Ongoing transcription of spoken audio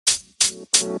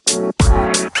Peace,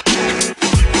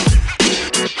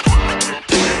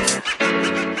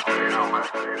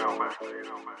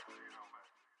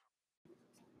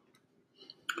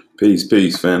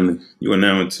 family. You are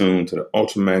now in tune to the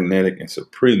ultramagnetic and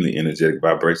supremely energetic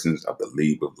vibrations of the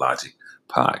Lead with Logic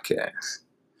podcast.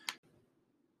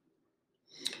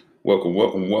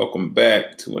 Welcome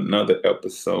back to another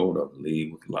episode of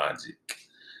Lead with Logic.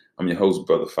 I'm your host,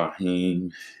 Brother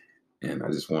Fahim, and I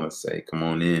just want to say, come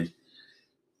on in,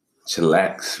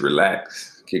 chillax,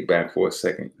 relax, kick back for a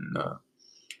second, and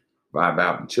vibe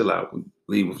out and chill out with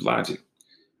Lead with Logic.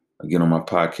 Again, on my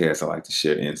podcast, I like to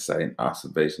share insight and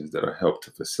observations that are help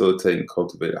to facilitate and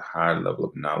cultivate a higher level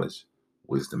of knowledge,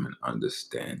 wisdom, and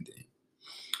understanding.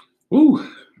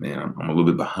 Ooh, man, I'm a little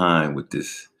bit behind with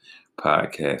this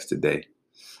podcast today.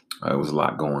 There was a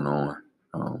lot going on.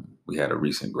 We had a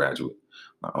recent graduate.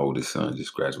 My oldest son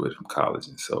just graduated from college.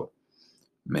 And so,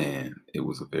 man, it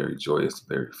was a very joyous,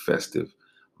 very festive,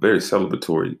 very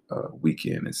celebratory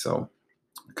weekend. And so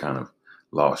I kind of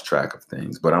lost track of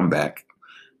things. But I'm back.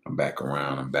 I'm back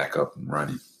around. I'm back up and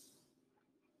running.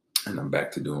 And I'm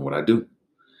back to doing what I do.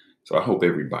 So I hope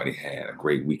everybody had a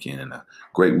great weekend and a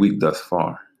great week thus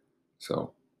far.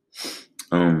 So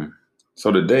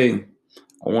today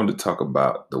I wanted to talk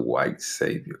about the white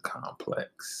savior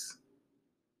complex,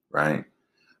 right?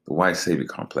 The white savior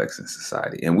complex in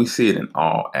society. And we see it in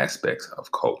all aspects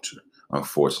of culture,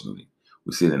 unfortunately.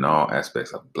 We see it in all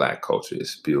aspects of Black culture. It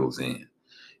spills in,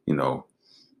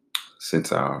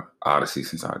 since our odyssey,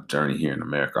 since our journey here in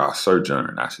America, our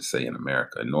sojourn, I should say, in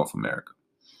America, in North America.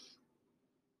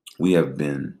 We have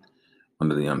been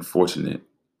under the unfortunate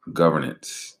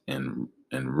governance and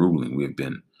ruling. We have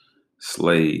been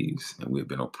slaves and we have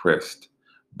been oppressed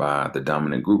by the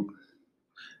dominant group.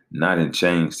 Not in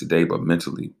chains today, but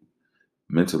mentally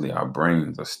our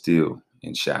brains are still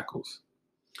in shackles.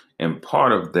 And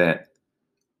part of that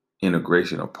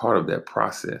integration or part of that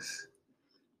process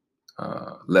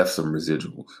left some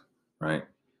residuals, right?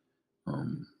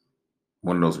 One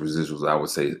of those residuals I would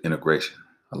say is integration.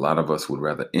 A lot of us would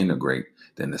rather integrate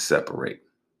than to separate.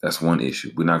 That's one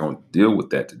issue. We're not going to deal with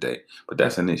that today, but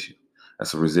that's an issue.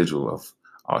 That's a residual of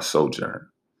our sojourn.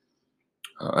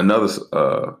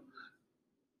 Another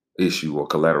issue or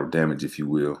collateral damage, if you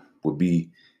will, would be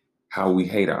how we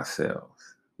hate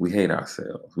ourselves. We hate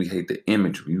ourselves. We hate the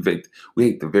imagery. We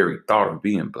hate the very thought of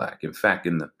being Black. In fact,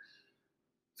 in the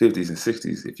 50s and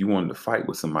 60s, if you wanted to fight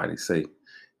with somebody, say,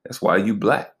 that's why you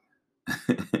Black.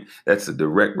 That's a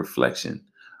direct reflection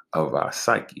of our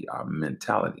psyche, our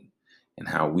mentality, and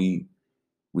how we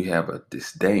have a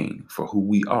disdain for who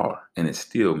we are, and it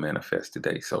still manifests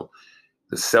today. So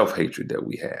the self-hatred that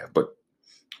we have, but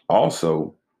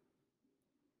also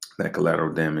that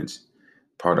collateral damage,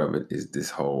 part of it is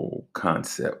this whole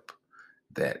concept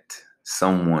that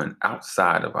someone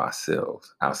outside of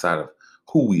ourselves, outside of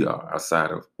who we are,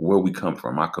 outside of where we come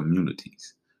from, our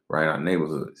communities, right, our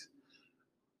neighborhoods,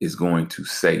 is going to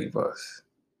save us,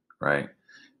 right?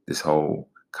 This whole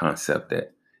concept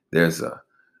that there's a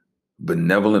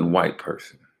benevolent white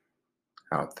person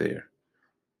out there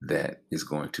that is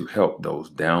going to help those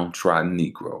downtrodden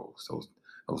Negroes,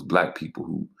 those Black people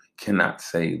who cannot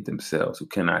save themselves, who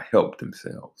cannot help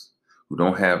themselves, who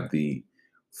don't have the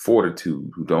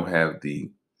fortitude, who don't have the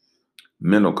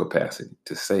mental capacity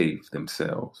to save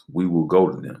themselves. We will go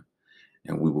to them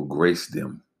and we will grace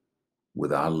them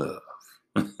with our love.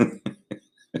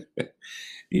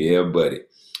 Yeah, buddy.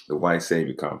 The white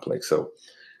savior complex. So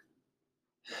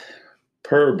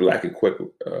per Black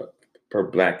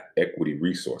Equity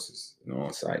Resources,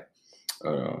 on site,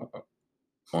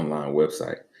 online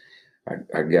website,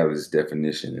 I gather this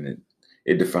definition, and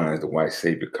it defines the white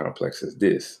savior complex as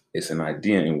this. It's an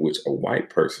idea in which a white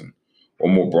person, or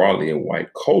more broadly, a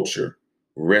white culture,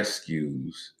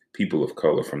 rescues people of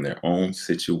color from their own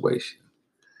situation,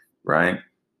 right?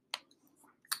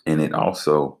 And it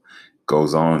also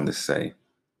goes on to say,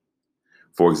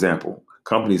 for example,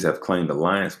 companies have claimed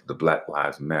alliance with the Black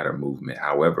Lives Matter movement.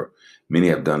 However, many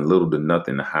have done little to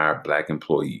nothing to hire Black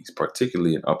employees,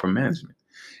 particularly in upper management.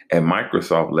 At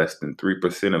Microsoft, less than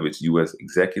 3% of its U.S.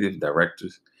 executive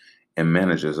directors and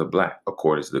managers are Black,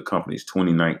 according to the company's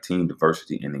 2019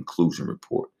 Diversity and Inclusion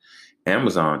Report.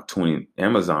 Amazon's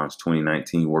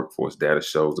 2019 workforce data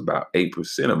shows about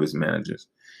 8% of its managers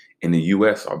in the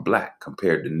U.S. are Black,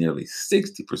 compared to nearly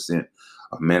 60%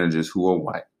 of managers who are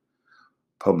white.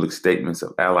 Public statements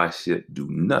of allyship do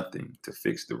nothing to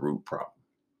fix the root problem.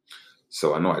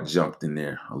 So I know I jumped in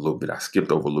there a little bit. I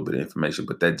skipped over a little bit of information,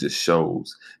 but that just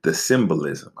shows the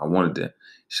symbolism. I wanted to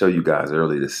show you guys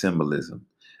earlier the symbolism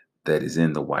that is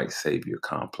in the white savior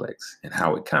complex and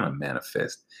how it kind of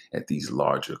manifests at these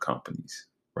larger companies,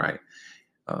 right?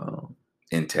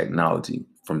 In technology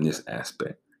from this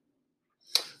aspect.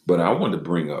 But I wanted to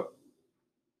bring up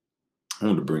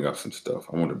some stuff.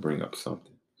 I want to bring up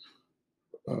something,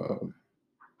 um,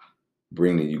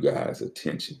 bring to you guys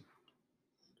attention,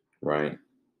 right?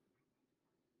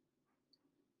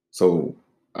 So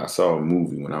I saw a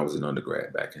movie when I was an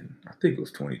undergrad back in, I think it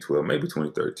was 2012, maybe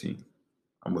 2013.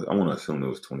 I want to assume it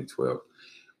was 2012.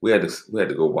 We had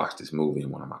to go watch this movie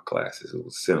in one of my classes. It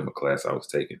was a cinema class I was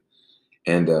taking,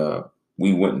 and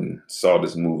we went and saw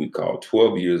this movie called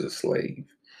 12 Years a Slave.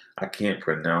 I can't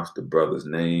pronounce the brother's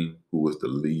name who was the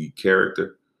lead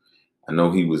character. I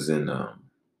know he was in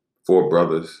Four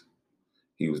Brothers.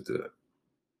 He was the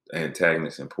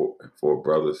antagonist in Four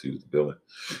Brothers. He was the villain.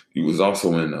 He was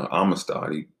also in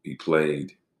Amistad. He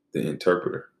played the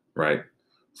interpreter, right,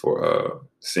 for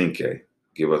Cinque,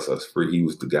 Give Us Free. He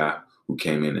was the guy who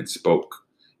came in and spoke.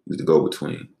 He was the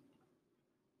go-between.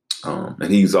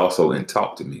 And he's also in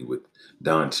Talk to Me with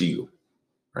Don Cheadle,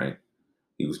 right?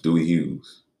 He was Dewey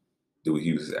Hughes. Dewey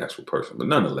Hughes is the actual person. But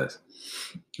nonetheless,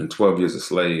 in 12 Years a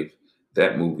Slave,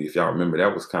 that movie, if y'all remember,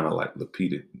 that was kind of like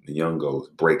Lupita Nyong'o's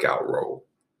breakout role,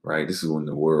 right? This is when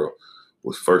the world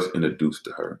was first introduced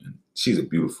to her. And she's a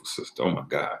beautiful sister. Oh, my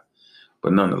God.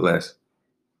 But nonetheless,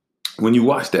 when you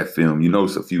watch that film, you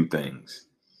notice a few things,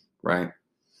 right?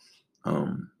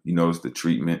 You notice the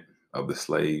treatment of the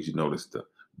slaves. You notice the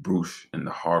brutish and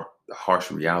the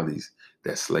harsh realities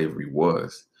that slavery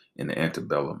was in the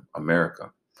antebellum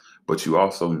America. But you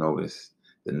also notice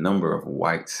the number of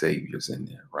white saviors in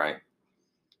there, right?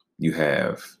 You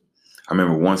have, I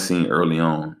remember one scene early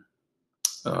on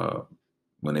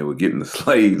when they were getting the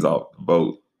slaves off the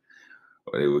boat,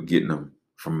 or they were getting them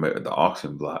from the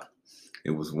auction block.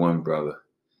 It was one brother.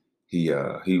 He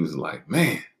was like,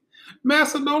 man,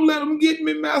 master, don't let them get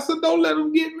me. Master, don't let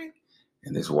them get me.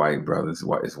 And this white brother,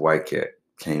 this white cat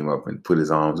came up and put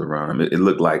his arms around him. It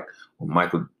looked like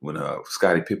when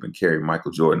Scottie Pippen carried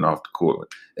Michael Jordan off the court with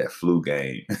that flu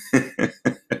game.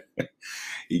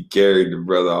 He carried the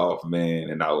brother off, man,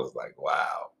 and I was like,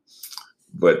 wow.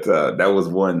 But that was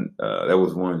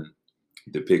one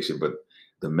depiction. But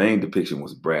the main depiction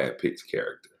was Brad Pitt's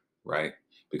character, right?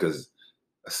 Because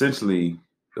essentially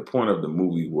the point of the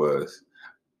movie was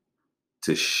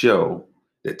to show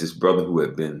that this brother who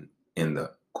had been in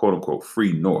the quote unquote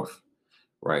free North,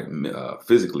 right,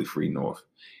 physically free North,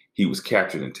 he was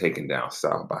captured and taken down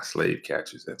south by slave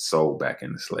catchers and sold back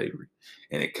into slavery.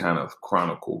 And it kind of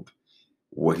chronicled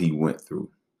what he went through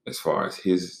as far as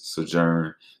his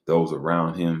sojourn, those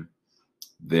around him,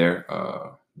 their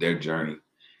journey,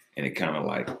 and it kind of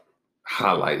like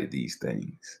highlighted these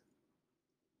things.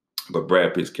 But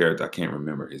Brad Pitt's character, I can't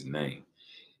remember his name.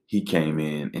 He came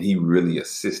in and he really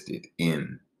assisted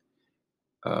in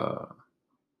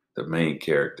the main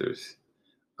character's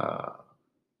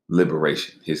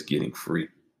liberation, his getting free.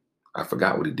 I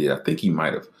forgot what he did. I think he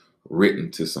might have written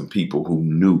to some people who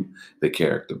knew the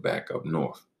character back up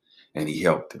north, and he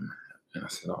helped him. And I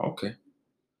said, oh, okay.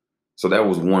 So that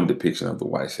was one depiction of the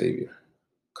white savior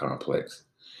complex.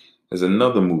 There's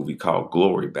another movie called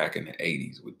Glory back in the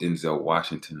 80s with Denzel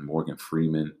Washington, Morgan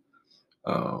Freeman.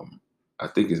 I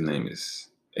think his name is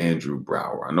Andrew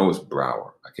Brower. I know it's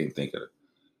Brower. I can't think of it.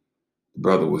 The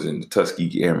brother was in the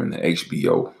Tuskegee Airmen, the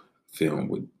HBO film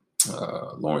with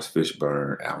Lawrence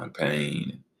Fishburne, Alan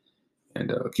Payne,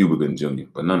 and Cuba Gooding Jr.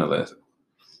 But nonetheless,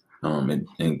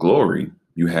 in Glory,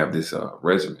 you have this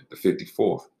regiment, the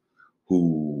 54th,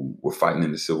 who were fighting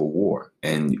in the Civil War.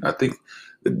 And I think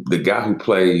the guy who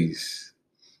plays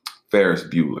Ferris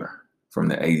Bueller from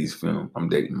the 80s film, I'm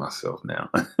dating myself now.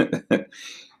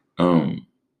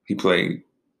 He played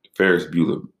Ferris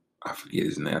Bueller. I forget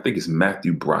his name. I think it's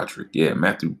Matthew Broderick. Yeah,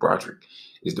 Matthew Broderick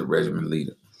is the regiment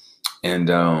leader.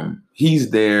 And he's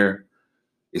there.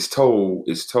 It's told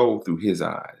through his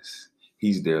eyes.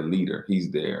 He's their leader.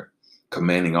 He's their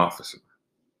commanding officer.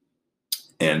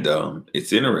 And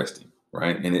it's interesting,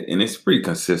 right? And it's pretty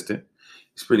consistent.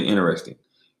 It's pretty interesting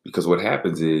because what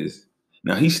happens is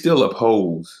now he still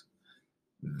upholds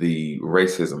the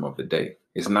racism of the day.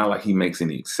 It's not like he makes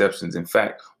any exceptions. In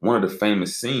fact, one of the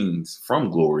famous scenes from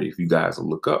Glory, if you guys will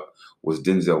look up, was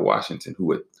Denzel Washington,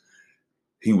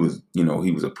 he was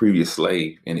a previous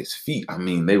slave, and his feet, I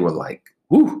mean, they were like,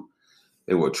 whoo,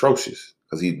 they were atrocious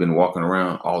because he'd been walking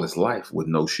around all his life with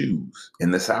no shoes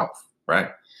in the South, right?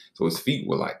 So his feet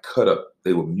were like cut up.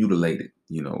 They were mutilated,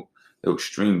 they were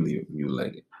extremely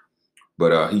mutilated.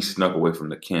 But he snuck away from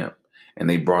the camp, and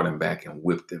they brought him back and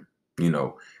whipped him.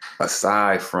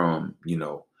 Aside from,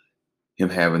 him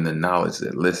having the knowledge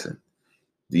that, listen,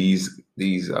 These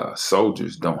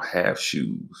soldiers don't have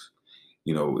shoes.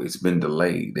 You know, it's been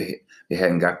delayed. They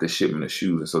hadn't got the shipment of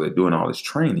shoes, and so they're doing all this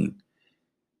training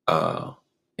uh,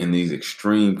 in these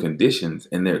extreme conditions,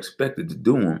 and they're expected to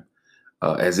do them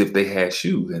as if they had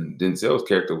shoes. And Denzel's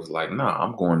character was like, "Nah,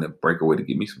 I'm going to break away to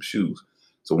get me some shoes."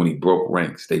 So when he broke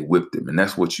ranks, they whipped him, and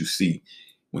that's what you see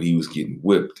when he was getting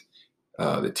whipped.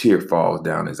 The tear falls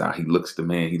down his eye. He looks the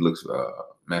man. He looks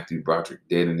Matthew Broderick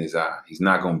dead in his eye. He's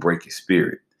not going to break his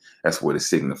spirit. That's what it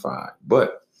signified.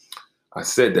 But I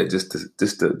said that just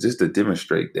to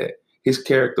demonstrate that his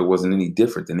character wasn't any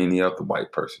different than any other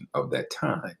white person of that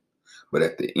time. But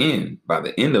at the end, by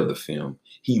the end of the film,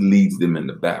 he leads them in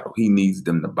the battle. He needs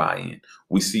them to buy in.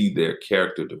 We see their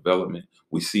character development.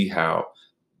 We see how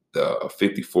the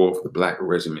 54th, the Black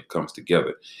Regiment, comes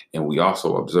together. And we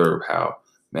also observe how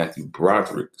Matthew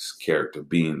Broderick's character,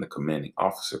 being the commanding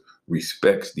officer,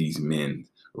 respects these men's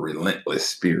relentless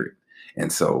spirit.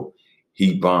 And so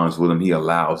he bonds with them. He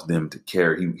allows them to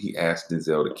carry, he asks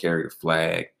Denzel to carry the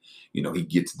flag. You know, he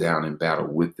gets down in battle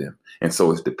with them. And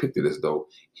so it's depicted as though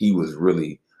he was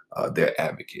really their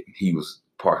advocate. He was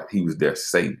their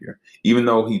savior. Even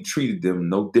though he treated them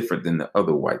no different than the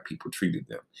other white people treated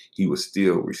them, he was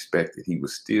still respected. He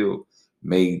was still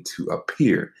made to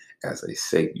appear as a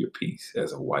savior piece,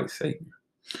 as a white savior.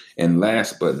 And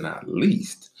last but not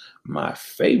least, my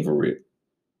favorite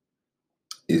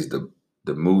is the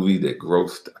movie that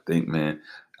grossed, I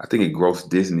think it grossed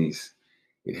Disney's,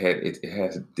 it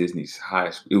has Disney's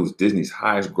highest, it was Disney's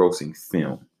highest grossing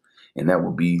film. And that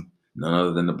would be none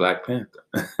other than the Black Panther.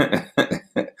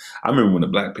 I remember when the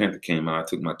Black Panther came out, I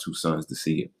took my two sons to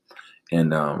see it.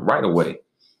 And right away,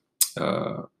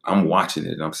 I'm watching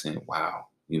it and I'm saying, wow,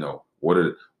 you know, what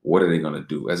are they gonna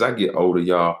do? As I get older,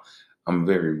 y'all, I'm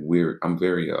very weird. I'm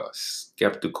very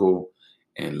skeptical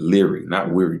and leery,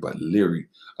 not weary, but leery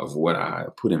of what I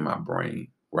put in my brain,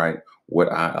 right?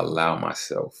 What I allow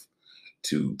myself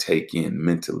to take in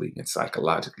mentally and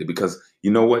psychologically. Because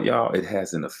you know what, y'all, it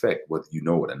has an effect whether you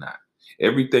know it or not.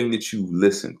 Everything that you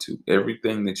listen to,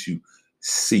 everything that you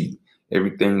see,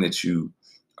 everything that you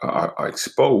are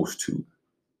exposed to,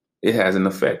 it has an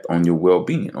effect on your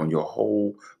well-being, on your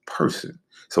whole person.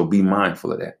 So be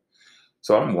mindful of that.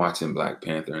 So I'm watching Black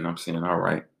Panther and I'm saying, all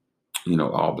right, you know,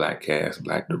 all black cast,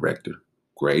 black director,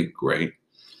 great, great.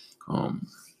 Um,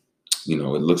 you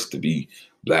know, it looks to be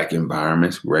black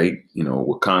environments, great. You know,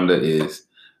 Wakanda is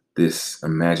this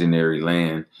imaginary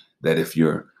land that if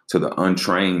you're to the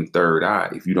untrained third eye,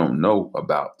 if you don't know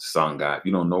about Songhai, if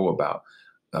you don't know about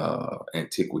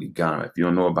Antiquity Ghana, if you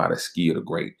don't know about Askia the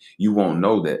Great, you won't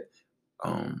know that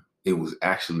it was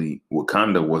actually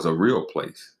Wakanda was a real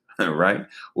place, right?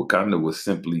 Wakanda was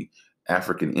simply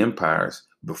African empires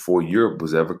before Europe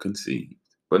was ever conceived.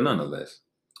 But nonetheless,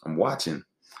 I'm watching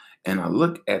and I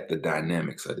look at the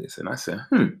dynamics of this and I said,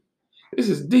 this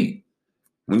is deep.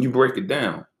 When you break it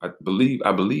down, I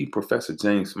believe Professor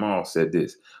James Small said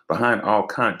this: behind all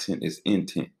content is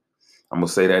intent. I'm gonna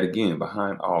say that again.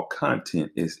 Behind all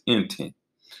content is intent.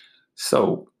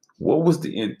 So, what was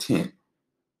the intent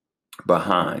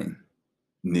behind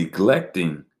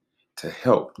neglecting to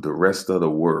help the rest of the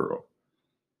world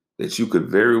that you could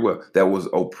very well, that was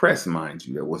oppressed, mind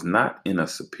you, that was not in a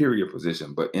superior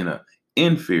position, but in an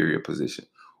inferior position?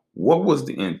 What was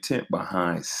the intent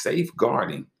behind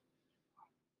safeguarding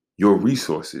your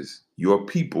resources, your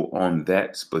people on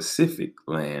that specific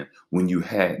land when you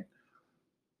had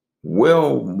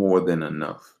well more than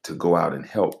enough to go out and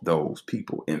help those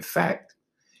people? In fact,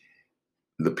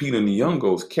 Lupita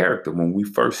Nyong'o's character, when we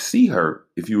first see her,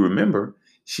 if you remember,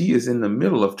 she is in the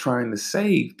middle of trying to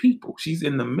save people. She's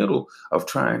in the middle of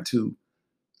trying to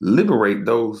liberate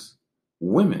those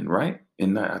women, right?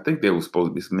 And I think they were supposed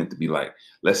to be, it's meant to be like,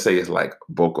 let's say it's like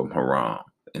Boko Haram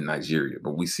in Nigeria.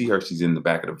 But we see her, she's in the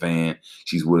back of the van.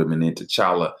 She's with him, and then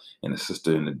T'Challa and the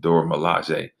sister in the Dora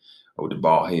Milaje with the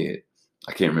bald head.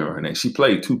 I can't remember her name. She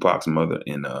played Tupac's mother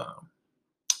in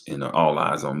All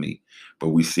Eyes on Me. But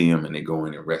we see him and they go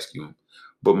in and rescue him.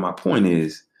 But my point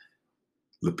is,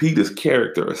 Lupita's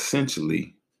character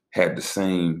essentially had the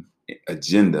same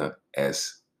agenda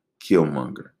as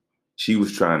Killmonger. She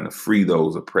was trying to free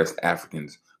those oppressed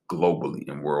Africans globally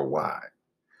and worldwide.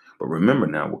 But remember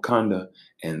now, Wakanda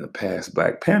and the past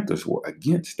Black Panthers were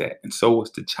against that, and so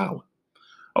was T'Challa.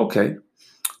 Okay,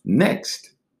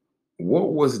 next,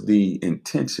 what was the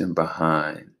intention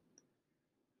behind,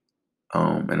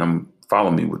 and I'm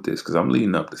following me with this because I'm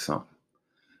leading up to something.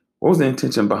 What was the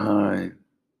intention behind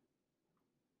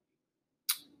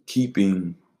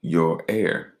keeping your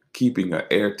heir, keeping an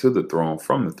heir to the throne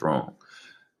from the throne?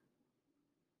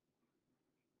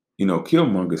 You know,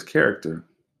 Killmonger's character,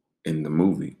 in the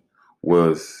movie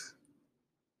was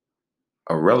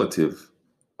a relative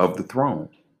of the throne,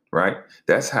 right?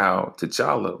 That's how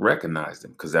T'Challa recognized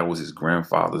him, because that was his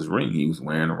grandfather's ring he was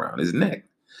wearing around his neck.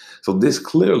 So this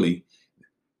clearly,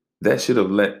 that should have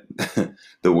let the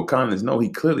Wakandans know he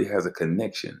clearly has a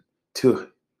connection to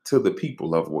the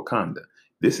people of Wakanda.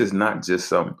 This is not just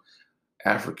some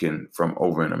African from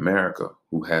over in America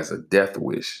who has a death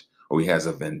wish or he has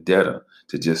a vendetta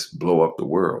to just blow up the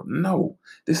world. No,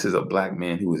 this is a black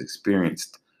man who has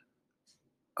experienced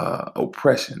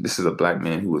oppression. This is a black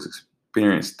man who has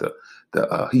experienced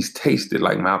he's tasted,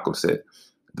 like Malcolm said,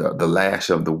 the lash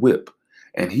of the whip,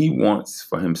 and he wants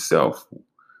for himself,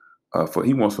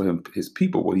 his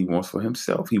people what he wants for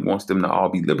himself. He wants them to all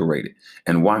be liberated,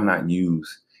 and why not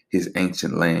use his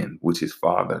ancient land, which his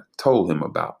father told him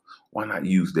about? Why not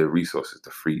use their resources to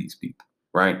free these people,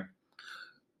 right?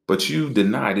 But you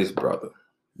deny this brother,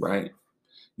 right?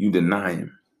 You deny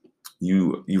him.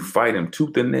 You fight him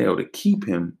tooth and nail to keep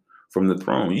him from the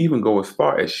throne. You even go as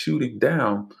far as shooting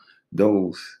down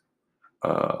those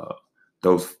uh,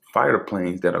 those fighter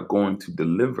planes that are going to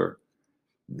deliver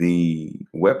the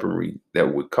weaponry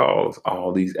that would cause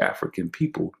all these African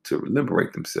people to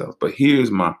liberate themselves. But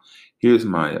here's my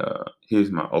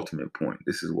ultimate point.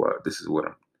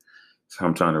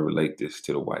 I'm trying to relate this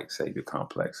to the white savior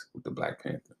complex with the Black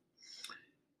Panther.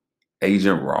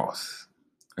 Agent Ross.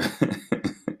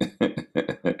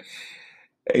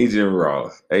 Agent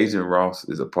Ross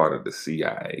is a part of the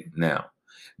CIA. Now,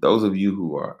 those of you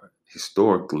who are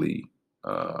historically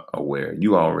aware,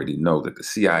 you already know that the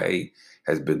CIA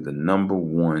has been the number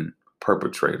one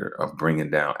perpetrator of bringing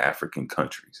down African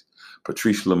countries.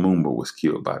 Patrice Lumumba was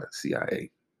killed by the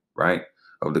CIA, right?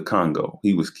 Of the Congo.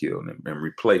 He was killed and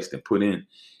replaced and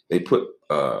they put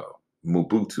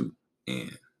Mobutu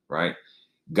in, right?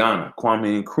 Ghana,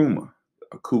 Kwame Nkrumah.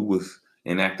 A coup was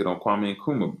enacted on Kwame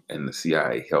Nkrumah, and the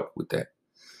CIA helped with that.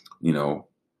 You know,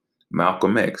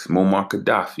 Malcolm X, Muammar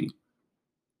Gaddafi,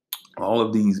 all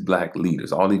of these black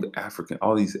leaders, all these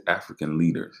African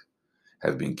leaders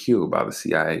have been killed by the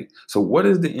CIA. So what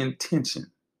is the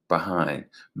intention behind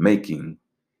making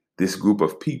this group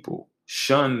of people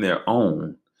shun their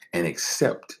own and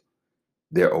accept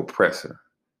their oppressor?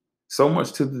 So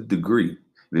much to the degree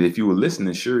that if you were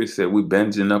listening, Shuri said, "We're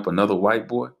bandaging up another white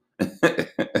boy."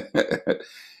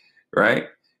 Right?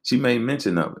 She made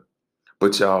mention of it.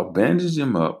 But y'all bandage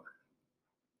him up.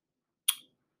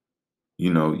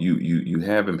 You know, you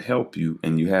have him help you,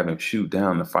 and you have him shoot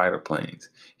down the fighter planes.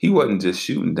 He wasn't just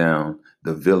shooting down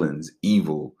the villains,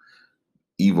 evil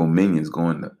minions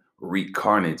going to wreak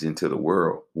carnage into the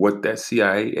world. What that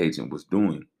CIA agent was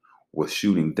doing was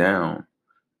shooting down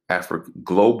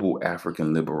global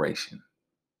African liberation.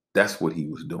 That's what he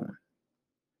was doing.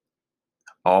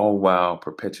 All while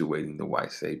perpetuating the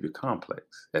white savior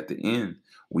complex. At the end,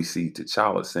 we see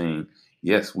T'Challa saying,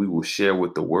 "Yes, we will share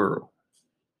with the world.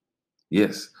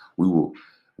 Yes, we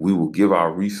will give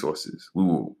our resources. We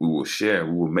will share.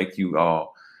 We will make you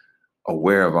all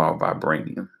aware of our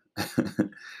vibranium."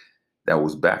 That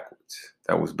was backwards.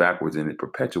 That was backwards, and it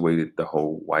perpetuated the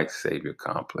whole white savior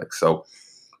complex. So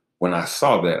when I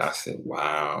saw that, I said,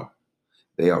 "Wow,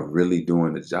 they are really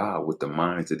doing the job with the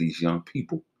minds of these young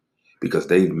people, because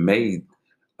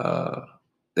uh,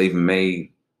 they've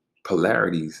made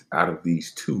polarities out of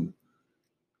these two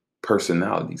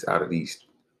personalities, out of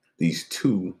these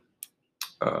two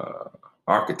uh,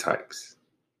 archetypes,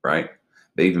 right?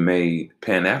 They've made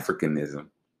Pan-Africanism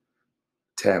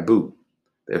taboo.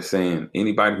 They're saying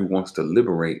anybody who wants to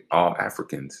liberate all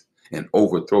Africans and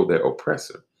overthrow their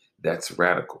oppressor, that's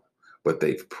radical. But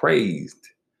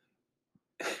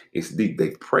it's deep,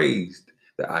 they've praised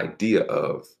the idea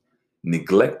of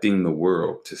neglecting the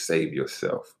world to save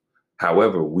yourself.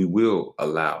 However, we will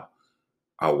allow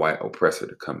our white oppressor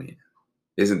to come in.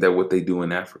 Isn't that what they do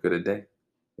in Africa today?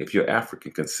 If you're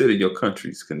African, consider your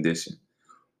country's condition,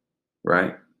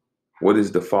 right? What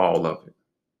is the fall of it?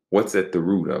 What's at the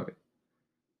root of it?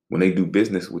 When they do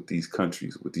business with these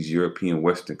countries, with these European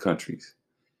Western countries,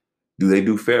 do they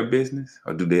do fair business,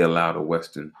 or do they allow the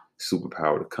Western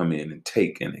superpower to come in and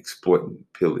take and exploit and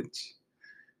pillage?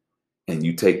 And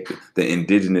you take the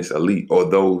indigenous elite, or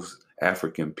those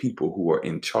African people who are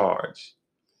in charge,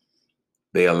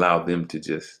 they allow them to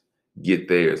just get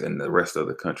theirs, and the rest of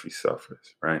the country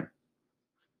suffers, right?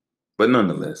 But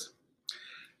nonetheless,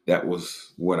 that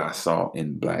was what I saw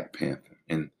in Black Panther.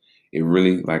 And it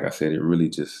really, like I said, it really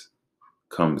just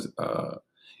comes,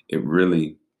 it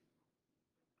really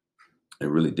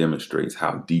demonstrates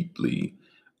how deeply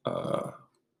uh,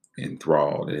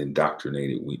 enthralled and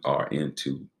indoctrinated we are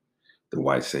into the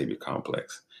white savior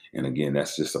complex. And again,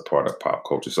 that's just a part of pop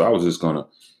culture. So I was just going to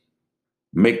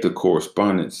make the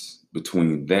correspondence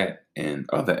between that and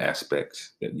other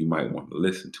aspects that you might want to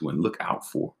listen to and look out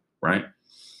for, right?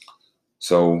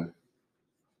 So,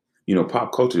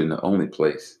 pop culture is the only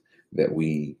place that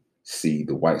we see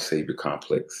the white savior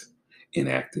complex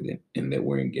enacted in and that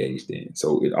we're engaged in.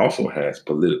 So it also has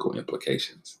political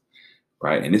implications,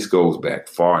 right? And this goes back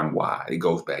far and wide. It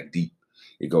goes back deep.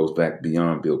 It goes back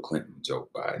beyond Bill Clinton, Joe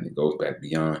Biden. It goes back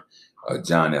beyond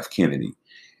John F. Kennedy.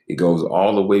 It goes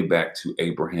all the way back to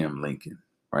Abraham Lincoln,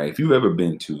 right? If you've ever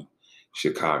been to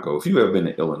Chicago, if you've ever been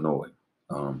to Illinois,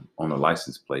 on a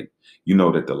license plate, you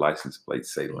know that the license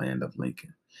plates say Land of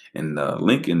Lincoln. And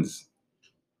Lincoln's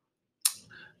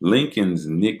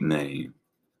nickname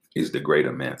is the Great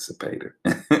Emancipator.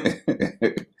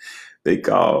 They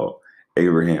call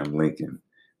Abraham Lincoln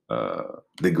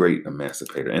the Great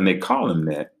Emancipator. And they call him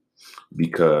that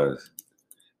because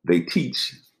they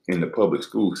teach in the public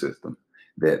school system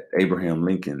that Abraham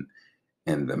Lincoln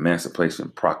and the Emancipation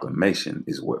Proclamation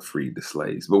is what freed the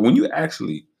slaves. But when you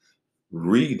actually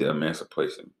read the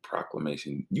Emancipation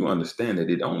Proclamation, you understand that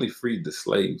it only freed the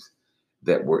slaves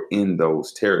that were in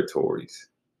those territories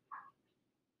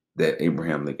that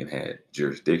Abraham Lincoln had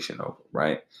jurisdiction over,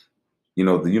 right?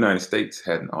 The United States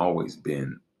hadn't always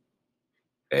been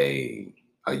a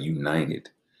united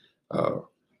uh,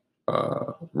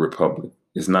 republic.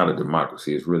 It's not a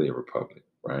democracy. It's really a republic,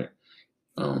 right?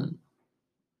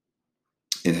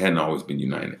 It hadn't always been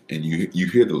united. And you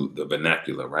hear the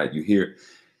vernacular, right? You hear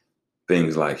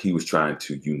things like he was trying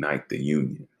to unite the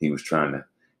Union. He was trying to,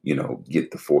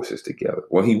 get the forces together.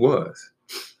 Well, he was.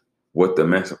 What the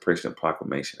Emancipation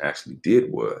Proclamation actually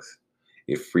did was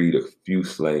it freed a few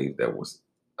slaves that was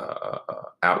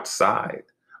outside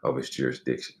of its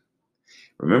jurisdiction.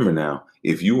 Remember now,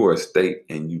 if you were a state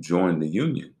and you joined the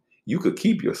Union, you could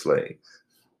keep your slaves.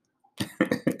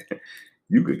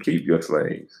 You could keep your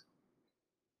slaves.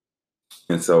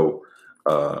 And so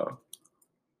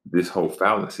this whole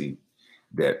fallacy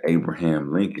that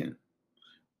Abraham Lincoln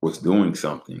was doing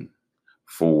something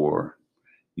for,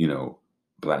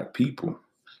 Black people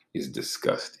is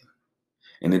disgusting.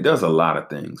 And it does a lot of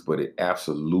things, but it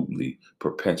absolutely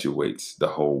perpetuates the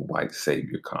whole white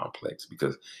savior complex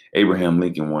because Abraham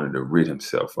Lincoln wanted to rid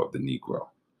himself of the Negro,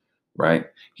 right?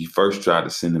 He first tried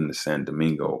to send him to San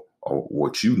Domingo, or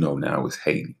what you know now is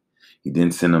Haiti. He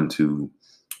then sent him to,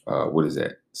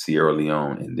 Sierra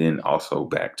Leone, and then also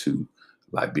back to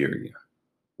Liberia,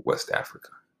 West Africa,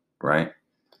 right?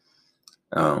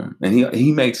 And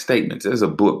he made statements. There's a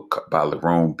book by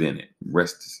Lerone Bennett,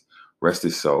 rest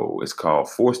his soul. It's called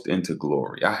Forced into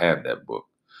Glory. I have that book.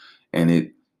 And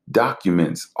it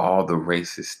documents all the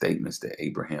racist statements that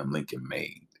Abraham Lincoln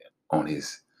made on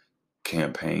his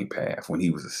campaign path when he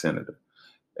was a senator.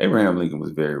 Abraham Lincoln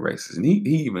was very racist. And he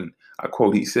even, I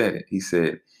quote, he said it. He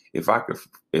said, if I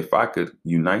could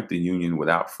unite the Union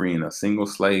without freeing a single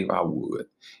slave, I would.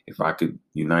 If I could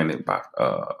unite it by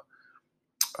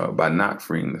not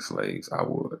freeing the slaves, I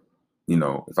would.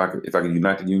 If I could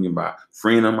unite the Union by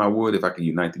freeing them, I would. If I could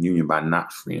unite the Union by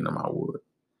not freeing them, I would.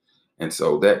 And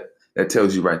so that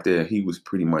tells you right there, he was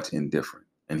pretty much indifferent.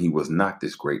 And he was not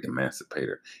this great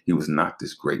emancipator. He was not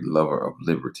this great lover of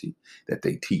liberty that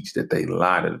they teach, that they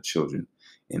lie to the children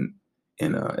in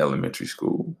elementary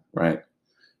school, right?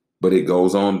 But it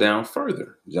goes on down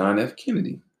further. John F.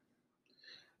 Kennedy,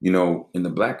 in the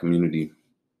Black community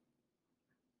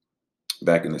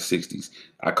back in the 60s,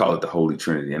 I call it the Holy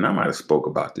Trinity. And I might have spoke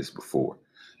about this before.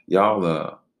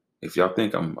 Y'all, if y'all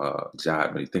think I'm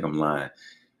jiving, you think I'm lying,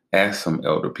 ask some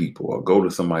elder people or go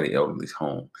to somebody elderly's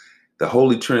home. The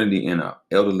Holy Trinity in an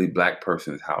elderly Black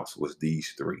person's house was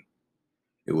these three.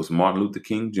 It was Martin Luther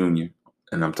King Jr.,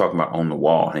 and I'm talking about on the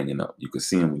wall hanging up. You could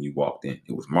see him when you walked in.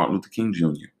 It was Martin Luther King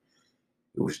Jr.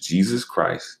 It was Jesus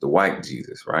Christ, the white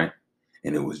Jesus, right?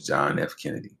 And it was John F.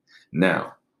 Kennedy.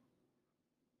 Now,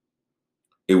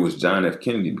 it was John F.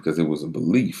 Kennedy because it was a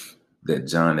belief that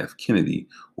John F. Kennedy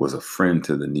was a friend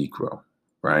to the Negro,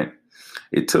 right?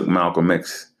 It took Malcolm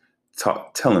X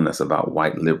telling us about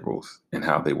white liberals and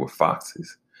how they were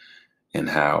foxes and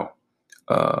how,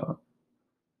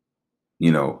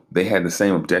 they had the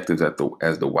same objectives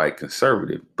as the white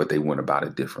conservative, but they went about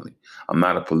it differently. I'm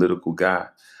not a political guy.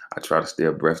 I try to stay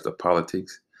abreast of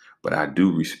politics, but I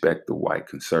do respect the white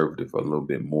conservative a little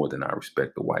bit more than I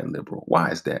respect the white liberal. Why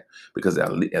is that? Because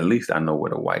at least I know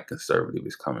where the white conservative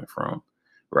is coming from,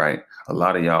 right? A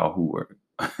lot of y'all who were,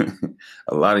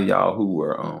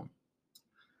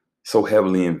 so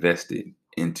heavily invested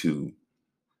into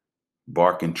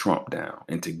barking Trump down,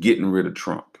 into getting rid of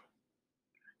Trump,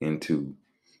 into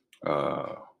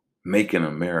making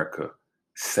America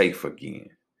safe again,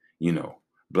 you know,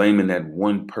 blaming that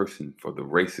one person for the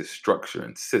racist structure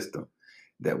and system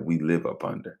that we live up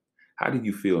under. How do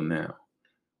you feel now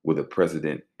with a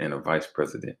president and a vice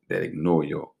president that ignore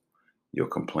your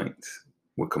complaints?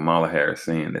 With Kamala Harris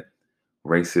saying that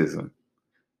racism,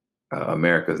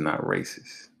 America's not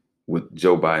racist. With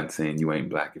Joe Biden saying you ain't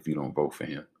black if you don't vote for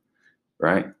him,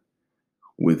 right?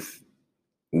 With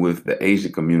the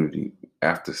Asian community,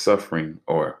 after suffering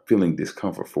or feeling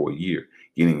discomfort for a year,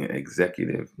 getting an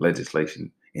executive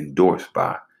legislation endorsed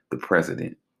by the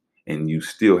president, and you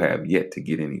still have yet to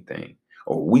get anything,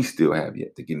 or we still have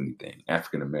yet to get anything,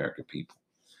 African American people,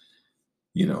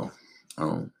 you know,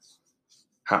 um,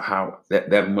 how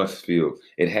that must feel.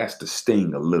 It has to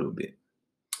sting a little bit,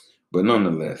 but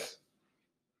nonetheless,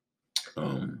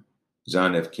 um,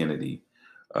 John F. Kennedy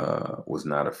was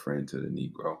not a friend to the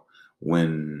Negro.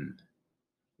 When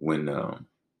they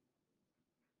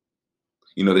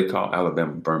call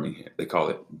Alabama Birmingham. They call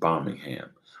it Birmingham.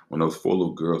 When those four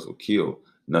little girls were killed,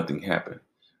 nothing happened.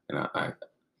 And I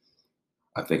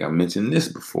think I mentioned this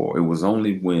before. It was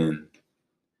only when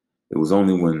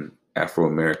Afro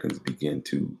Americans began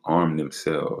to arm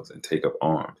themselves and take up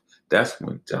arms. That's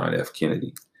when John F.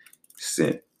 Kennedy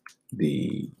sent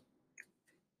the.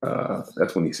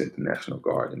 That's when he sent the National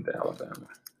Guard into Alabama.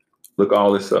 Look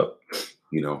all this up.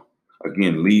 You know,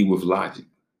 again, lead with logic.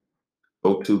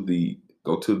 Go to the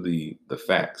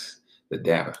facts, the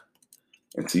data,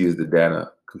 and see, is the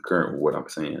data concurrent with what I'm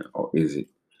saying, or is it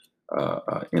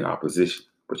in opposition?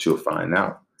 But you'll find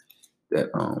out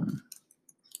that John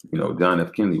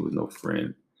F. Kennedy was no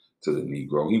friend to the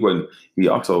Negro. He wasn't. He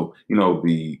also,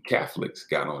 the Catholics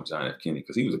got on John F. Kennedy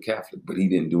because he was a Catholic, but he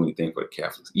didn't do anything for the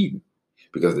Catholics either.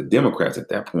 Because the Democrats at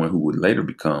that point, who would later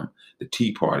become the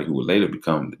Tea Party, who would later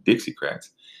become the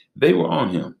Dixiecrats, they were on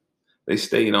him. They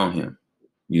stayed on him,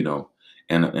 you know.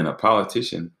 And a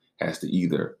politician has to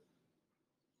either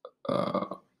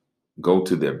go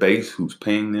to their base who's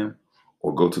paying them,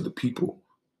 or go to the people,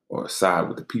 or side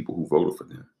with the people who voted for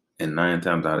them. And 9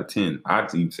 times out of 10,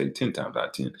 I'd even say 10 times out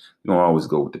of 10, they're gonna always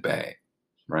go with the bag,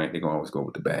 right? They're gonna always go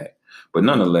with the bag. But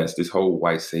nonetheless, this whole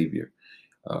white savior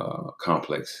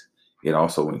complex, it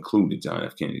also included John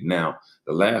F. Kennedy. Now,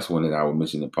 the last one that I would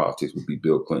mention in politics would be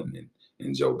Bill Clinton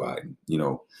and Joe Biden.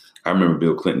 I remember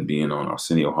Bill Clinton being on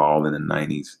Arsenio Hall in the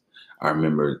 90s. I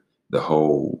remember the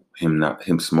whole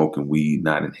him smoking weed,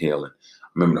 not inhaling. I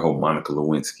remember the whole Monica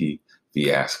Lewinsky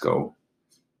fiasco.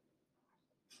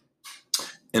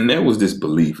 And there was this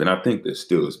belief, and I think there's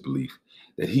still this belief,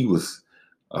 that he was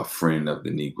a friend of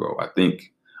the Negro. I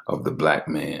think of the black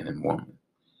man and woman.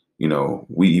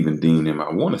 We even deemed him,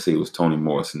 I want to say it was Toni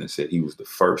Morrison that said he was the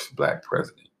first black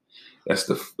president. That's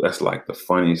like the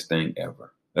funniest thing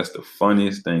ever. That's the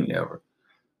funniest thing ever.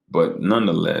 But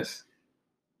nonetheless,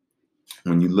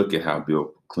 when you look at how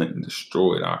Bill Clinton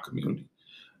destroyed our community,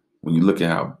 when you look at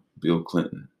how Bill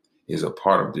Clinton is a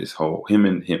part of this whole, him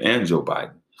and Joe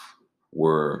Biden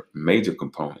were major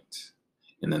components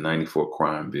in the 94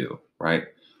 crime bill, right?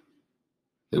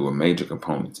 They were major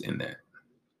components in that.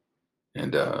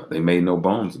 And they made no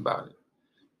bones about it.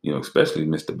 Especially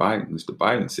Mr. Biden. Mr.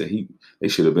 Biden said they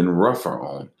should have been rougher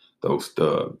on those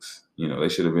thugs. They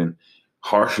should have been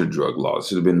harsher drug laws.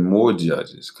 Should have been more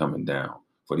judges coming down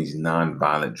for these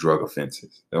nonviolent drug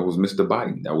offenses. That was Mr.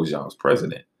 Biden. That was y'all's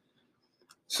president.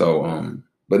 So,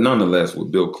 but nonetheless,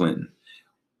 with Bill Clinton,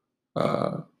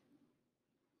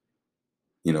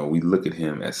 we look at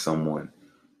him as someone,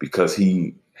 because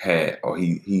he had, or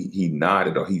he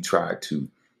nodded, or he tried to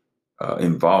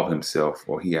involve himself,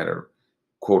 or he had a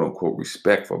quote unquote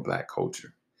respect for black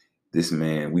culture. This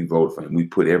man, we voted for him. We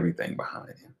put everything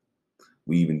behind him.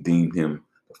 We even deemed him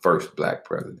the first black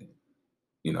president,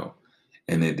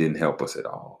 and it didn't help us at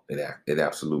all. It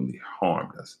absolutely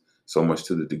harmed us, so much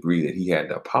to the degree that he had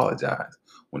to apologize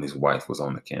when his wife was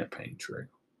on the campaign trail.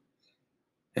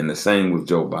 And the same with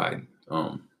Joe Biden.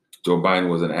 Joe Biden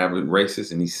was an avid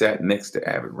racist, and he sat next to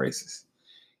avid racists.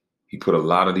 He put a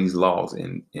lot of these laws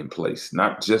in place,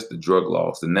 not just the drug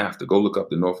laws, the NAFTA. Go look up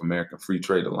the North American Free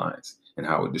Trade Alliance and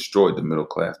how it destroyed the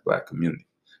middle-class black community,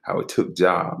 how it took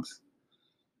jobs,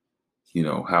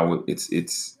 how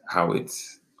it's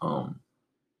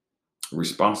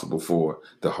responsible for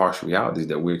the harsh realities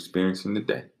that we're experiencing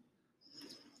today.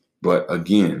 But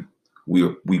again,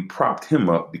 we propped him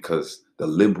up because the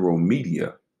liberal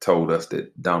media told us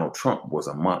that Donald Trump was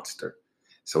a monster.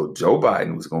 So Joe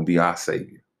Biden was going to be our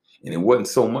savior. And it wasn't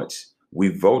so much we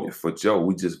voted for Joe,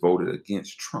 we just voted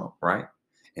against Trump, right?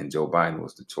 And Joe Biden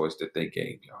was the choice that they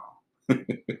gave y'all.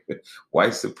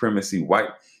 White supremacy, white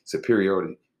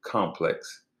superiority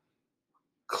complex,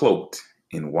 cloaked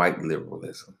in white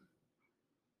liberalism.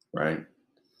 right?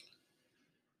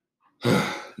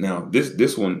 Now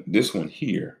this one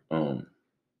here, um,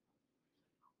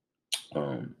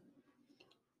 going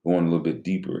a little bit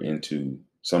deeper into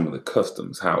some of the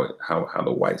customs, how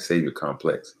the white savior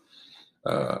complex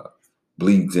uh,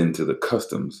 bleeds into the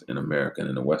customs in America and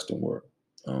in the Western world.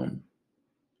 Um,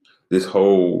 this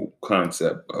whole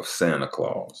concept of Santa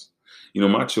Claus,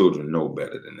 my children know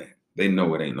better than that. They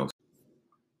know it ain't no.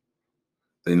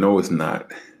 They know it's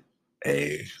not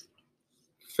a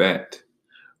fat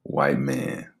white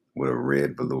man with a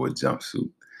red velour jumpsuit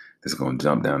that's gonna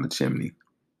jump down the chimney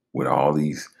with all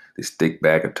this thick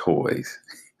bag of toys,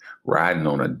 riding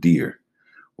on a deer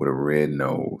with a red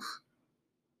nose.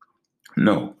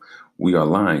 No, we are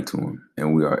lying to him,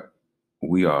 and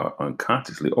we are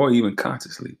unconsciously or even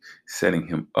consciously setting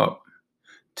him up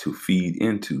to feed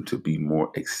into, to be more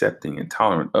accepting and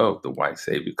tolerant of the white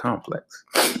savior complex.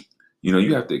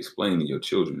 You have to explain to your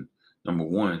children, number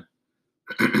one,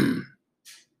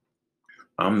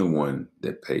 I'm the one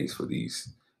that pays for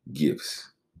these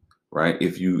gifts, right?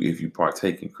 If you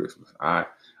partake in Christmas, I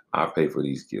pay for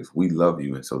these gifts. We love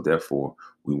you, and so therefore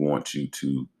we want you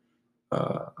to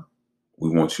uh,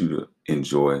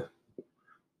 enjoy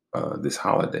this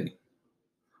holiday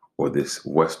or this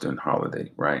Western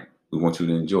holiday, right? We want you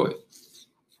to enjoy it.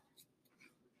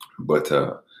 But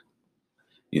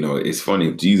it's funny,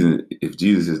 if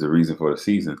Jesus is the reason for the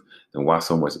season, then why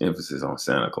so much emphasis on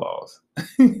Santa Claus?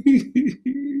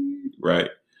 Right?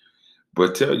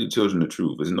 But tell your children the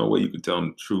truth. There's no way you can tell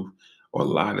them the truth or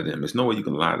lie to them. There's no way you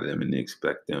can lie to them and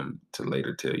expect them to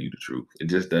later tell you the truth. It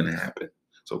just doesn't happen.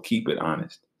 So keep it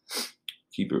honest.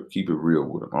 Keep it real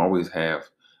with them. Always have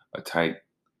a tight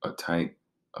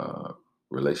uh,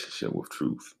 relationship with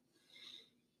truth.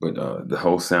 But the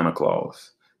whole Santa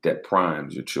Claus that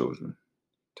primes your children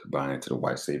to buy into the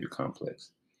white savior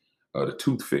complex. The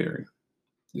tooth fairy,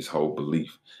 this whole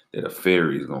belief that a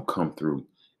fairy is going to come through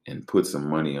and put some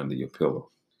money under your pillow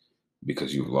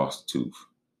because you've lost a tooth.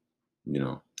 You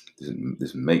know,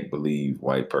 this make believe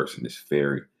white person, this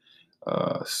fairy,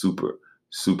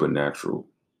 supernatural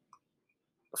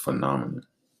phenomenon,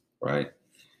 right?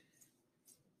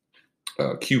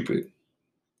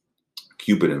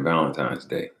 Cupid and Valentine's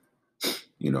Day.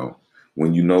 You know,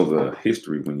 when you know the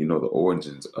history, when you know the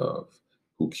origins of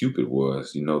who Cupid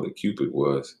was, you know that Cupid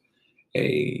was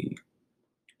a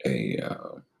a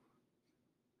uh,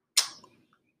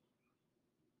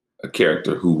 a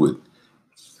character who would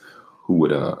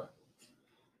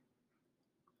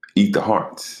eat the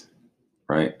hearts,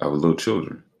 right, of little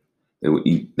children. They would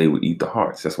eat the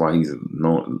hearts. That's why he's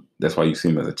known. That's why you see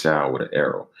him as a child with an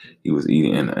arrow. He was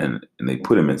eating, and they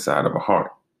put him inside of a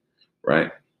heart,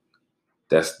 right?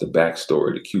 That's the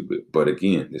backstory to Cupid. But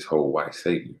again, this whole white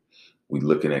savior, we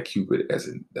looking at Cupid as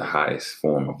the highest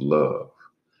form of love.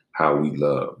 How we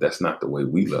love. That's not the way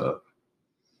we love,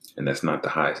 and that's not the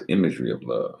highest imagery of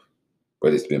love.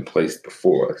 But it's been placed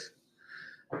before us.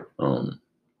 Um,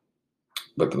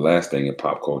 but the last thing in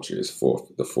pop culture is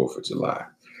the Fourth of July.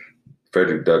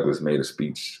 Frederick Douglass made a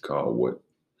speech called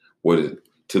 "What is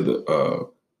to the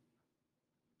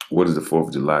what is the Fourth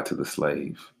of July to the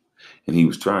slave?" And he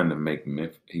was trying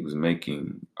to he was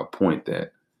making a point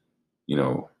that you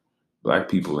know black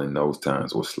people in those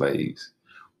times were slaves.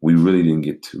 We really didn't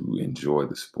get to enjoy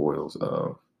the spoils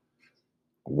of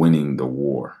winning the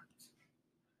war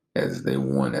as they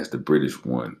won, as the British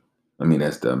won. I mean,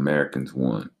 as the Americans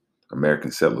won.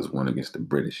 American settlers won against the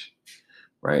British,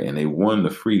 right? And they won the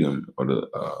freedom or the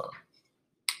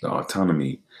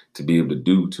autonomy to be able to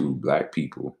do to black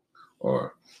people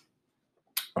or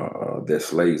their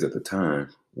slaves at the time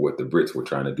what the Brits were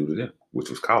trying to do to them, which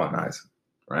was colonizing,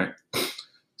 right?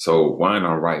 So why in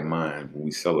our right mind when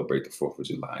we celebrate the 4th of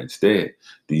July? Instead,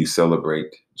 do you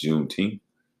celebrate Juneteenth?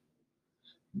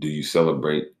 Do you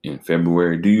celebrate in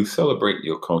February? Do you celebrate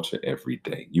your culture every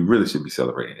day? You really should be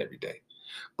celebrating every day.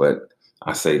 But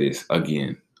I say this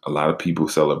again, a lot of people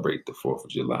celebrate the 4th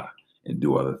of July and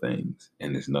do other things,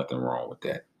 and there's nothing wrong with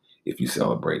that if you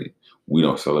celebrate it. We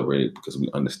don't celebrate it because we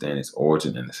understand its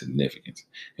origin and its significance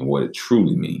and what it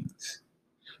truly means,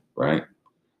 right?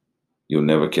 You'll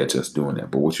never catch us doing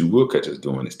that. But what you will catch us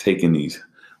doing is taking these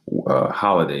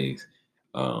holidays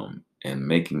and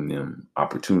making them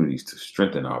opportunities to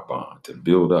strengthen our bond, to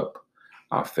build up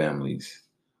our family's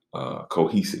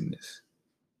cohesiveness,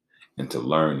 and to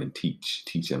learn and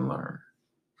teach and learn.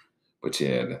 But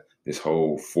yeah, this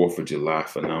whole 4th of July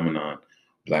phenomenon,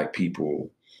 black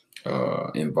people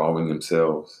involving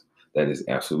themselves, that is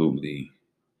absolutely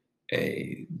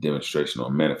a demonstration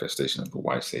or manifestation of the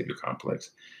white savior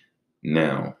complex.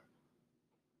 Now,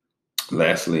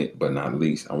 lastly, but not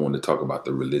least, I want to talk about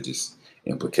the religious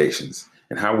implications,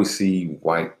 and how we see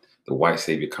the white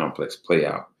savior complex play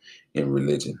out in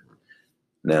religion.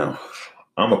 Now,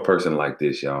 I'm a person like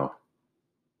this, y'all.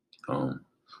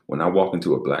 When I walk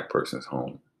into a black person's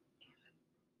home,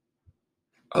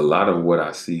 a lot of what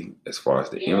I see as far as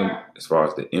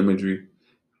the imagery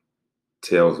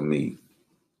tells me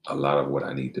a lot of what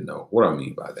I need to know. What I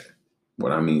mean by that?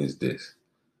 What I mean is this.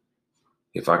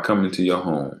 If I come into your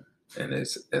home and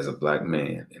as a black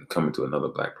man and come into another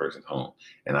black person's home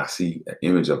and I see an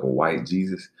image of a white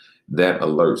Jesus, that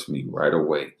alerts me right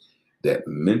away that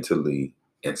mentally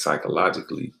and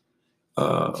psychologically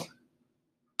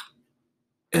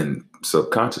and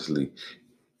subconsciously,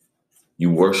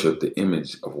 you worship the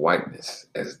image of whiteness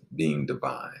as being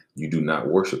divine. You do not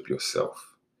worship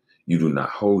yourself. You do not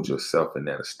hold yourself in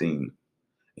that esteem.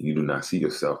 And you do not see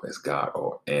yourself as God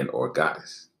or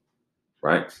goddess,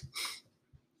 right?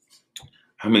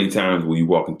 How many times will you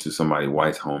walk into somebody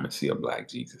white's home and see a black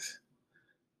Jesus,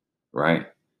 right?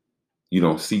 You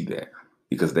don't see that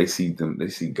because they see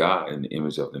God in the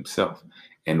image of themselves.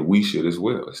 And we should as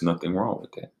well. There's nothing wrong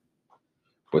with that.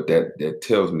 But that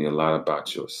tells me a lot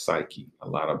about your psyche, a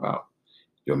lot about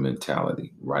your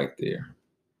mentality right there,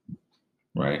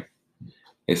 right?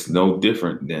 It's no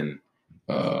different than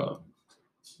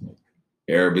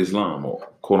Arab Islam or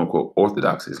quote unquote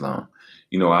Orthodox Islam.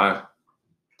 You know, I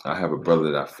have a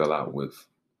brother that I fell out with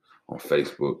on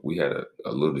Facebook. We had a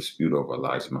little dispute over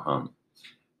Elijah Muhammad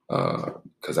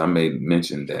because I made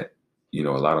mention that, you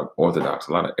know, a lot of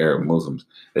Arab Muslims,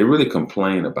 they really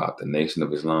complain about the Nation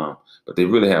of Islam, but they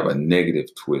really have a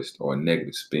negative twist or a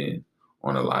negative spin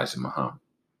on Elijah Muhammad.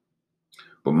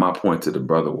 But my point to the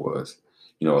brother was,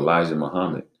 you know, Elijah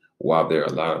Muhammad, while there are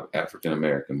a lot of African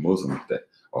American Muslims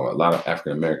or a lot of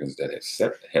African Americans that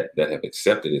have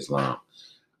accepted Islam,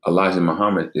 Elijah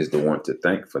Muhammad is the one to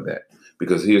thank for that.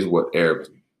 Because here's what Arabs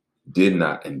did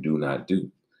not and do not do.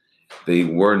 They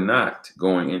were not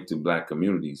going into black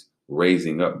communities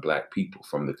raising up black people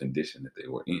from the condition that they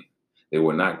were in. They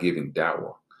were not giving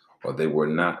dawah, or they were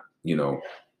not, you know,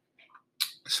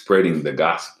 spreading the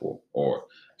gospel or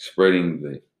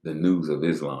spreading the news of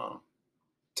Islam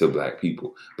to black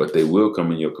people. But they will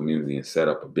come in your community and set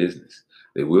up a business.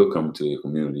 They will come to your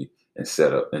community and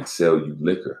set up and sell you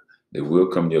liquor. They will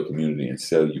come to your community and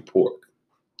sell you pork.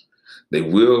 They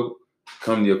will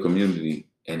come to your community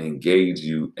and engage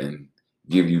you and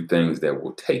give you things that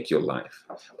will take your life,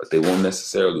 but they won't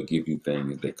necessarily give you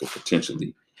things that could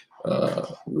potentially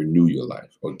renew your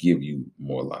life or give you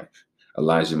more life.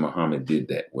 Elijah Muhammad did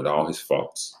that with all his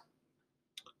faults.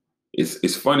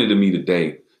 It's funny to me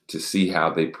today to see how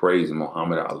they praise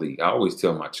Muhammad Ali. I always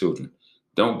tell my children,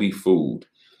 don't be fooled.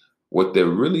 What they're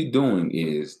really doing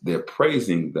is they're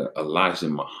praising the Elijah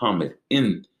Muhammad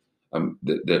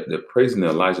they're praising the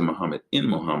Elijah Muhammad in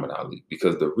Muhammad Ali,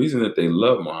 because the reason that they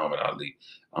love Muhammad Ali,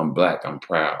 I'm black, I'm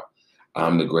proud,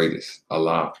 I'm the greatest,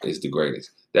 Allah is the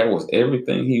greatest. That was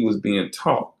everything he was being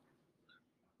taught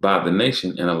by the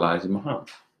nation in Elijah Muhammad,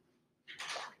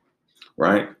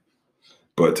 right?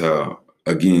 But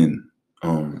again,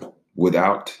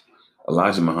 without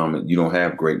Elijah Muhammad, you don't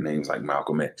have great names like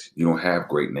Malcolm X. You don't have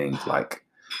great names like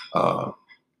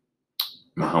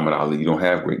Muhammad Ali. You don't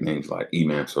have great names like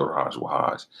Imam Suraj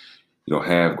Wahaj. You don't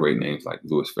have great names like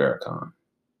Louis Farrakhan.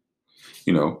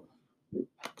 You know,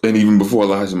 and even before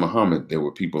Elijah Muhammad, there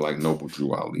were people like Noble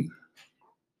Drew Ali.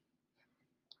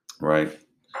 Right?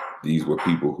 These were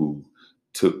people who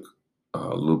took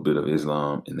a little bit of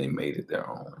Islam and they made it their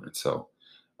own. And so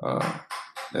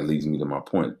that leads me to my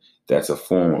point. That's a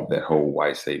form of that whole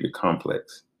white savior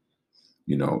complex.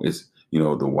 You know, it's, you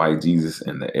know, the white Jesus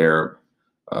and the Arab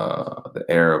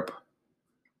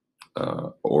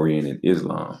oriented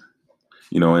Islam.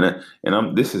 You know,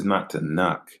 and this is not to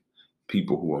knock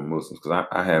people who are Muslims, because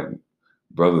I have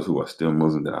brothers who are still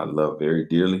Muslim that I love very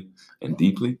dearly and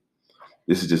deeply.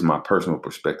 This is just my personal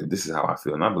perspective. This is how I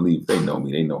feel, and I believe they know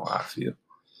me. They know how I feel.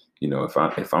 You know,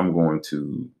 if I'm going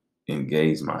to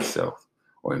engage myself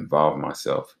or involve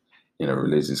myself in a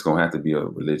religion, it's going to have to be a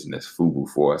religion that's FUBU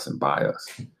for us and by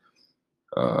us,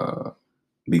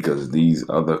 because these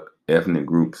other ethnic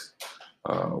groups,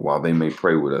 while they may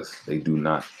pray with us, they do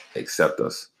not accept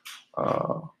us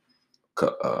on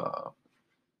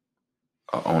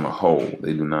a whole.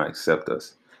 They do not accept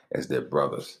us as their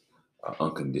brothers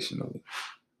unconditionally,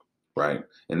 right?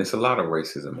 And there's a lot of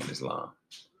racism in Islam.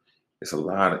 It's a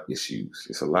lot of issues.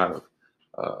 It's a lot of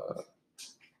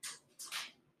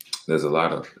there's a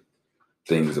lot of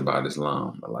things about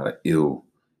Islam, a lot of ill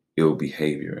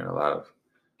behavior, and a lot of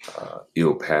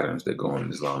ill patterns that go on in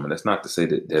Islam. And that's not to say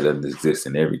that that doesn't exist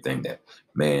in everything that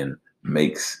man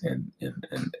makes and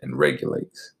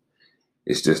regulates.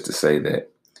 It's just to say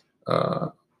that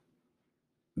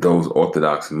those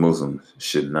Orthodox Muslims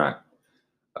should not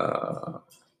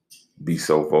be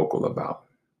so vocal about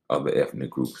other ethnic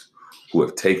groups who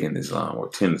have taken Islam or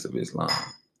tenets of Islam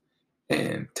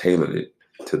and tailored it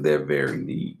to their very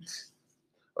needs,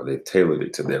 or they've tailored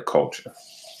it to their culture,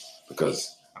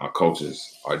 because our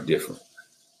cultures are different,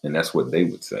 and that's what they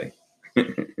would say.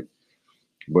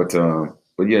 But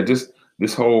yeah, just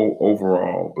this whole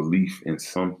overall belief in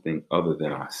something other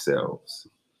than ourselves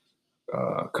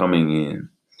coming in.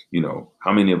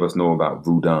 How many of us know about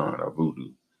voodoo or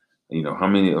voodoo? How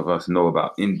many of us know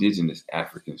about indigenous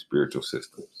African spiritual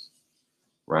systems,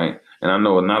 right? And I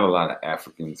know not a lot of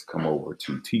Africans come over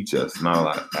to teach us. Not a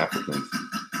lot of Africans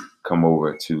come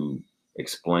over to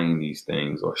explain these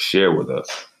things or share with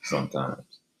us sometimes.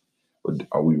 But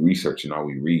are we researching? Are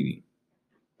we reading?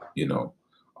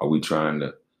 Are we trying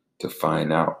to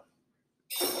find out,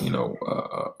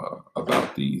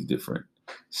 about these different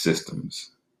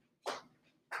systems?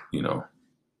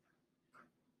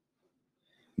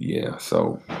 Yeah.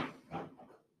 So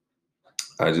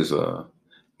I just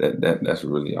that's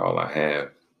really all I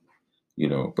have.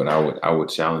 But I would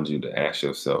challenge you to ask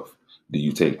yourself, do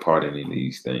you take part in any of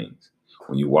these things?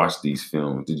 When you watch these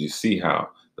films, did you see how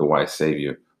the white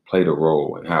savior played a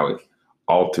role and how it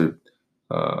altered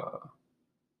uh,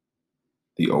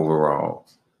 the overall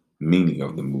meaning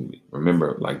of the movie?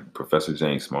 Remember, like Professor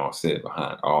James Small said,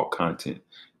 behind all content,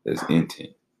 there's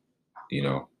intent. You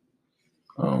know,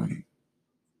 um,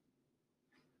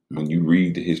 when you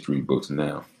read the history books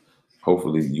now,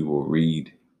 hopefully you will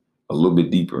read a little bit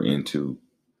deeper into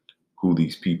who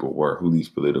these people were, who these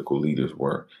political leaders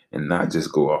were, and not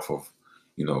just go off of,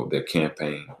 their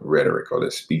campaign rhetoric or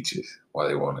their speeches while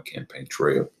they were on the campaign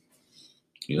trail.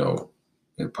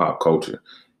 In pop culture,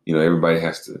 everybody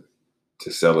has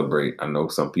to celebrate. I know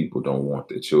some people don't want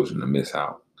their children to miss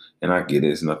out, and I get it.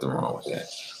 There's nothing wrong with that.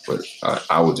 But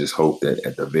I would just hope that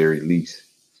at the very least,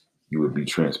 you would be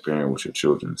transparent with your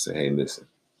children and say, hey, listen,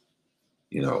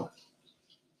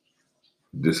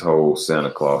 this whole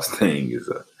Santa Claus thing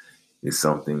is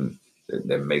something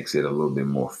that makes it a little bit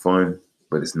more fun,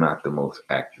 but it's not the most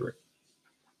accurate.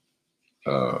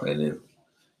 And then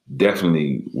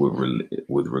definitely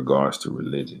with regards to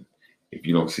religion, if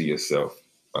you don't see yourself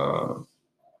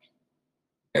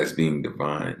as being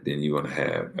divine, then you're going to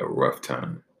have a rough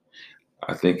time.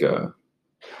 I think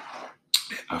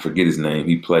I forget his name.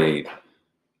 He played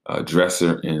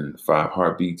Dresser in Five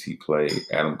Heartbeats. He played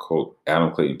Adam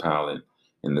Clayton Powell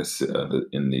in the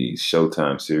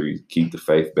Showtime series Keep the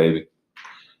Faith, Baby.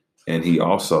 And he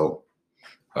also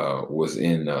was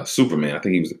in Superman. I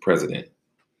think he was the president.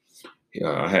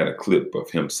 I had a clip of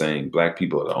him saying Black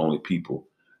people are the only people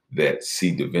that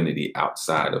see divinity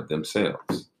outside of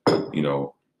themselves.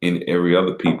 In every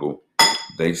other people,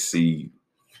 they see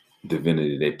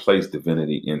divinity. They place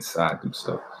divinity inside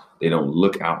themselves. They don't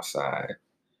look outside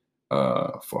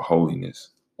for holiness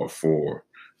or for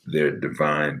their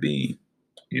divine being.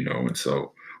 And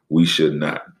so we should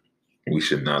not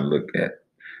look at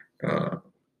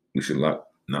we should not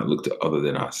look to other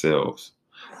than ourselves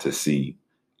to see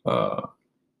the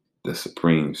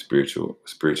supreme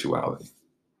spirituality.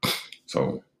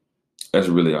 So that's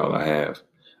really all I have.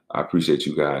 I appreciate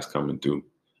you guys coming through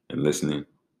and listening.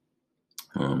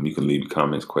 You can leave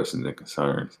comments, questions, and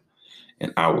concerns,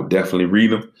 and I will definitely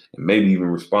read them and maybe even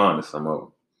respond to some of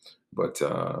them. But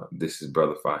this is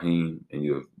Brother Fahim, and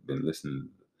you have been listening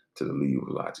to the Lead with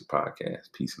Logic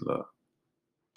podcast. Peace and love.